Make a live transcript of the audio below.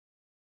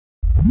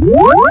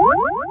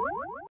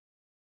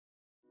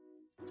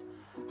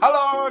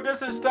Hello,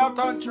 this is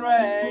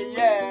tontontrain.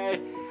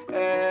 Yay!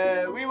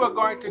 We were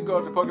going to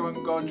go to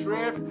Pokemon Go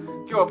trip.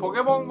 今日はポ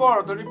ケモン GO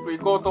のトリップ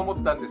行こうと思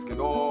ったんですけ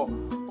ど、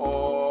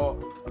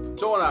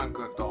長男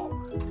くんと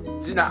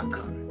次男く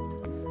ん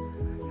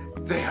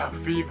They have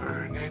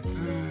fever. 熱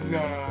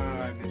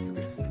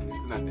です。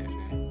熱なんだよね。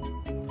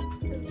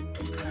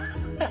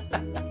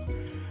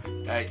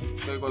はい、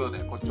ということ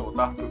でこっちお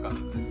たふく家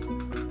族です。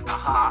あ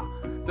は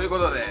ーというこ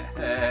とで、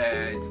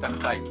自宅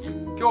待機。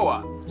今日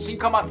は進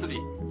化祭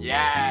り。イエ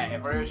ーイエ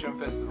ボリューション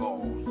フェスティバ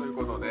ルという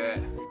こと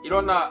で、い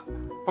ろんな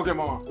ポケ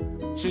モン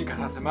進化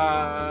させ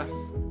ま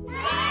す。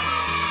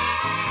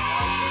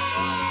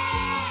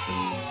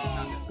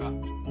何ですか？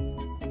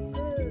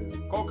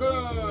コク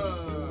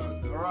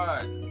ーン。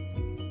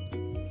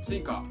Alright。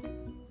進化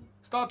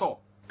スタート。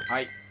は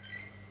い。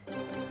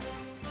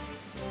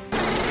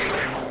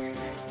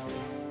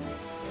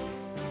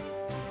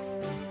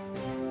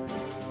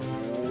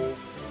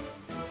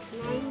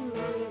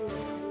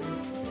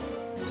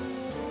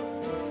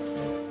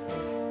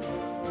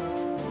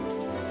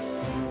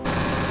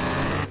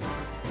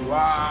う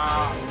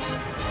わ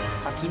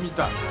ー、蜂み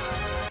たい。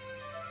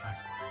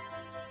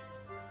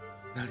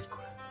何こ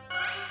れ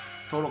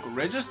登録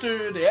レジスタ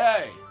ーで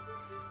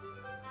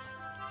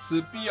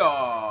スピ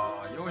ア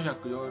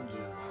440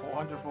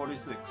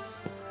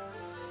 446。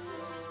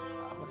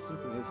あんま強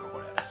くねえぞこ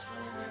れ。ま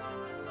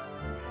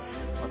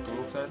あ登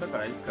録されたか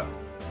らいいか。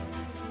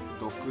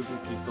毒好き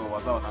と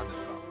技は何で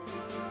すか？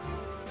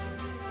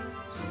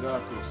シザー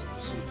クロ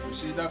ス。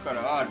牛だか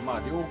らま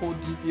あ両方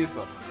DPS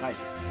は高いで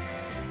すね。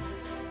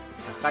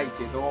高い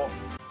けど、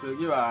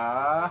次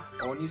は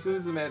鬼ス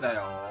ズメだ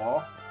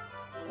よ。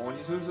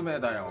鬼スズメ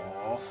だよ。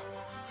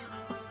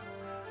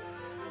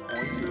鬼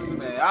スズ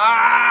メ。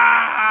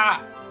あ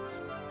あ。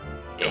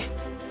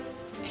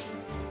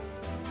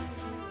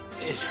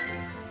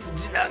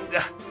次男が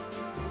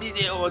ビ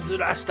デオをず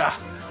らした。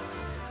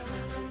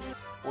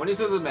鬼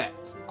スズメ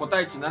個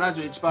体値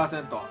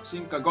 71%。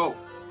 進化 GO。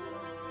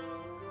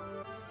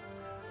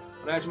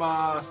 お願いし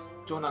ます。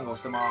長男が押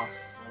してま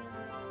す。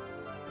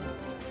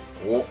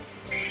お、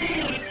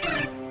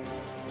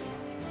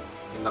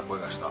変な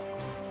声がした。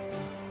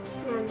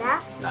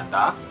なん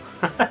だ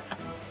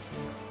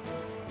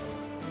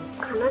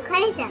この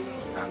声じゃない。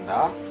なん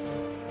だ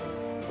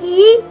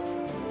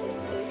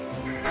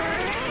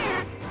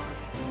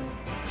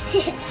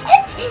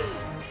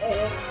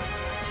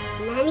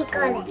何こ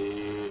れ。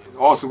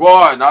お、すごい。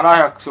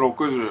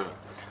760。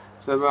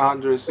760。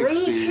鬼ス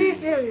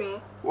ズメ。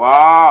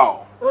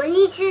わーお。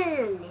鬼スズメ。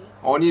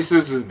鬼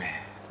スズ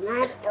メ。同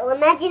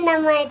じ名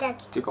前だけど。っ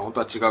ていうか本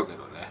当は違うけど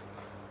ね。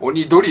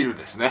鬼ドリル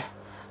ですね。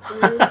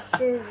鬼ス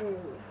ズ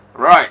メ。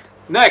Right.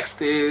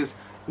 Next is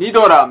ニ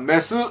ドラ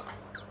メス。な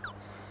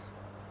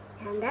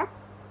んだ？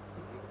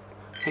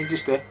返事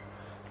して。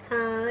は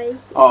ー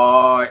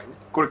い。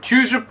これ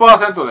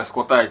 90% です、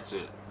個体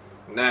値。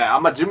ね、あ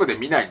んまジムで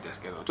見ないんで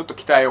すけど、ちょっと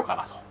鍛えようか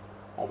なと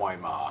思い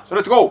ます。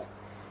レッツゴー。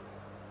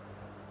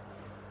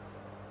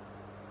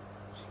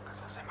進化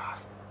させま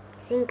す。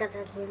進化させ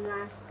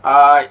ます。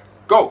はーい、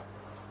ゴー。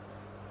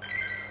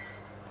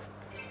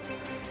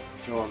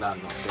長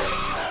男の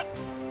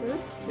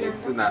手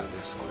熱なん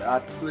です。これ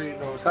暑い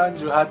の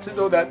38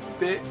度だっ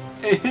て。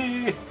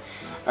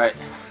はい。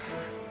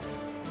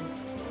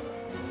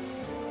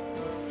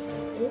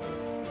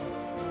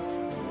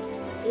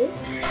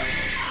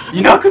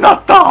いなくな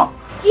った。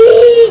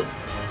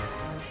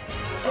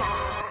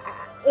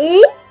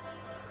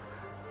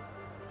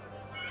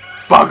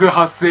バグ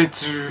発生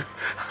中。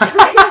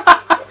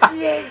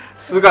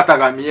姿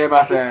が見え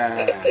ませ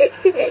ん。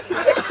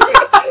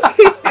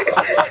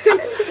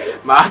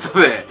まあ後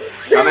で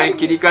画面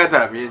切り替えた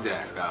ら見えるんじゃな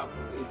いですか。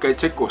一回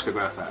チェックをしてく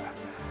ださい。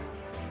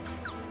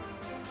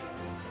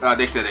あ、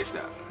できた。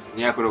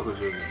260ず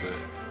つ。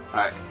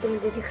はい。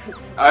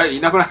あ、い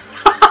なくなった。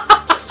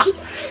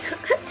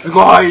す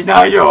ごい、い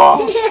ないよ。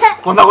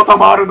こんなこと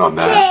もあるの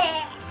ね。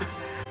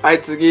は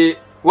い、次。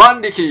ワ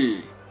ンリ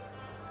キ。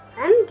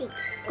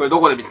これど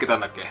こで見つけた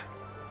んだっけ？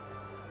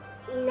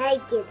いない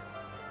けど。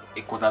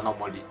エコダの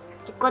森。エ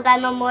コダ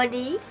の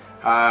森？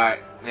は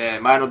い、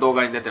前の動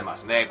画に出てま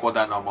すね。エコ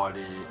ダの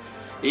森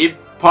いっ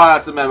ぱ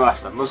い集めま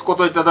した。息子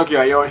と行った時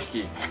は4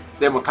匹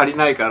でも足り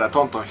ないから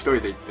トントン一人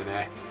で行って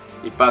ね、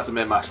いっぱい集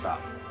めました。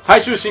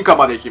最終進化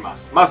まで行きま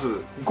す。ま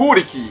ずゴー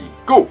リキー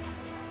ゴ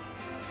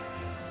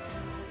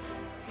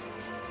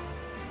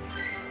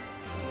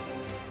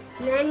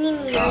ー。何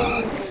にな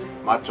る？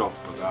マチョッ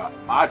プが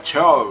マチ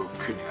ョー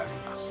クになり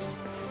ます。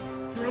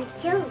マ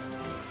チョー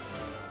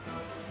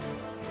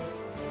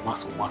マ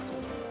ソ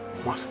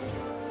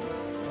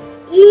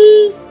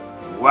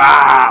わ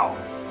ーお。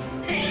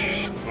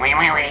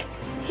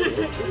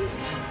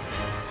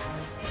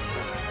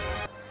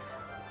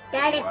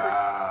誰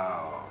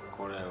か。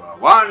これは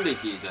ワンリ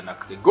キじゃな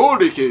くてゴー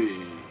リ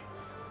キ。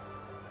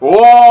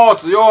おー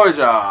強い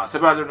じゃん。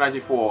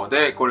794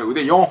でこれ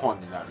腕4本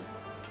になる。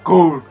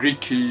ゴーリ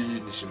キ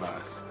にし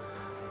ます。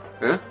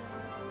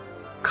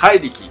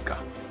怪力か。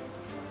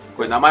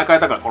これ名前変え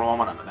たからこのま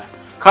まなんだね。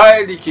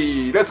怪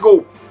力レッツゴ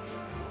ー。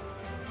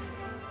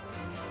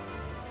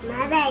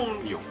まだや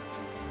る。いいよ。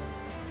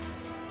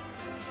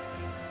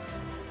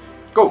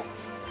ゴー。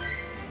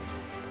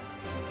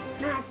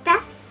また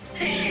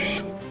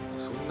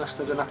そんな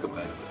下じゃなくても大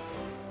丈夫だよ。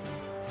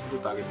ちょ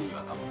っと上げていいよ、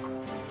頭。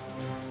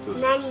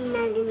何にな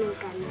るの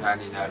かな。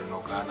何になるの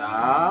か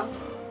な。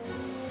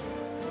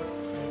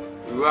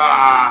う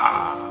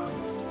わ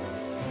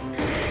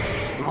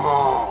ー、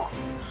も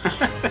う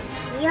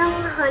4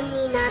本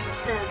になっ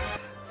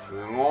す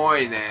ご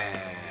いね。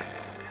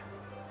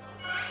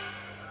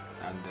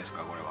何です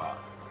かこれは。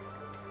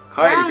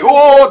怪力。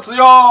おお強い。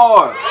こ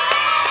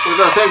れ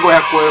じゃあ1500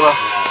超えます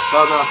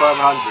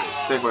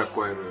ね。1500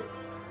超える。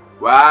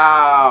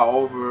わー、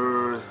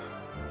over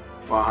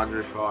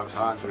 100,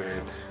 500,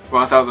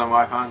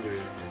 1500.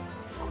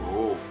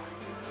 Cool.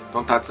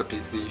 Don't touch the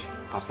PC.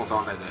 パソコン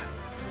触らないで。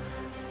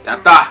や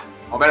った、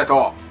おめで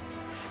と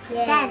た。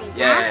誰だ。う。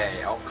イ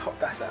エーイ。お顔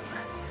出したね。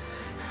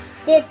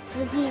で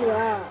次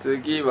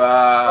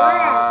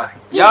は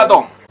ヤ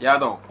ドン。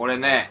これ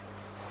ね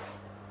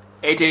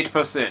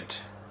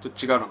 88%。 どっ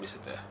ち側の見せ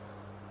て。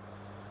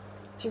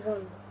違う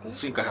の。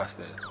進化させ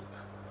て。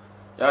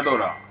ヤド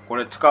ラン、こ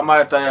れ捕ま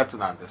えたやつ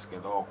なんですけ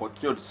ど、こっ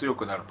ちより強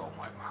くなると思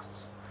いま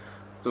す。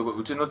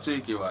うちの地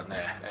域は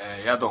ね、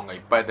ヤドンがい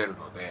っぱい出る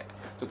ので、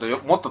ちょっと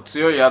もっと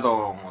強いヤド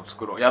ンを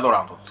作ろう、ヤド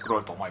ランを作ろ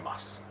うと思いま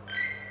す。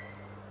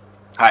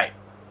はい、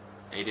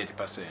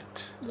88%。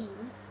いい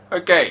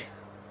OK。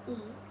 い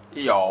い。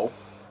いいよ、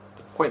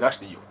声出し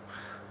ていいよ。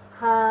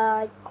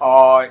はーい。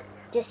はーい、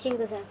じゃあシン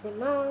グさせ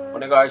ます。お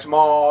願いし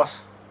ま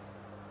す。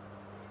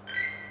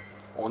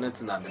お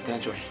熱なんでテ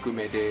ンション低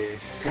めで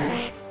す。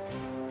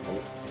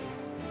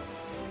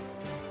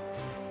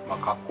まあ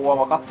格好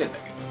は分かってんだ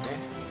けどね。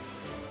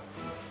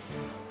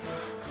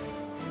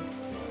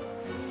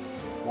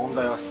問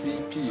題は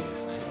CP で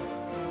すね。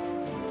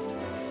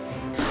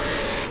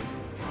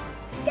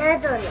ヤ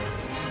ドラ。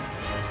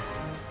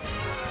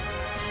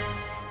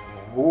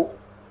お、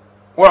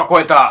ほら超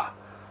えた。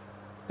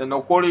で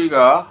残り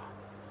が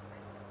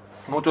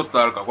もうちょっと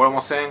あるから、これ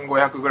も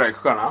1500ぐらいい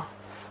くかな。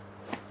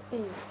う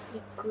ん、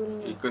行く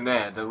ね。いく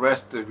ね。The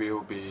rest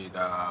will be the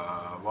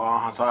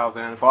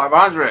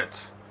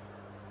 1500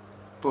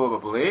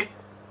 probably。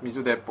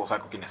 水鉄砲最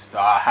高記念です。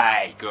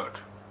はい、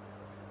good。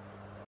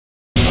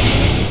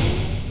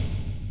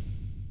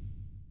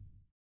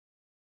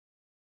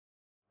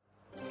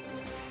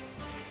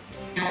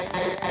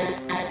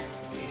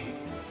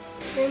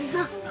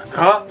なん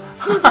だ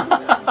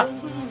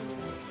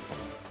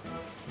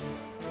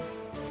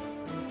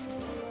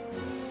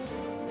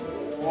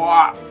う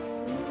わ、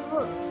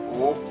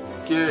オッ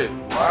ケー。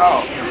わ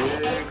お、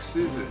ビッグシ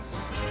ズーズ。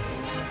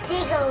手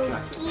が大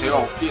きい。手が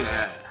大きいね。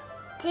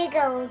手が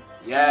大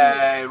きい。イェ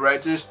ーイ、レ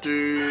ジスタ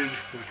ー。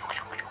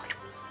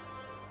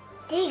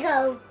手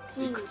が大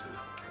きい。いくつ？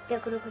 864。見えな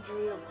い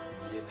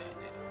ね。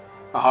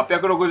あ、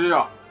864。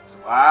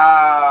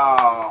わ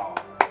ー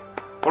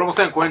お。これも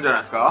1000超えんじゃない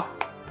ですか？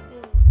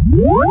う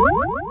ん。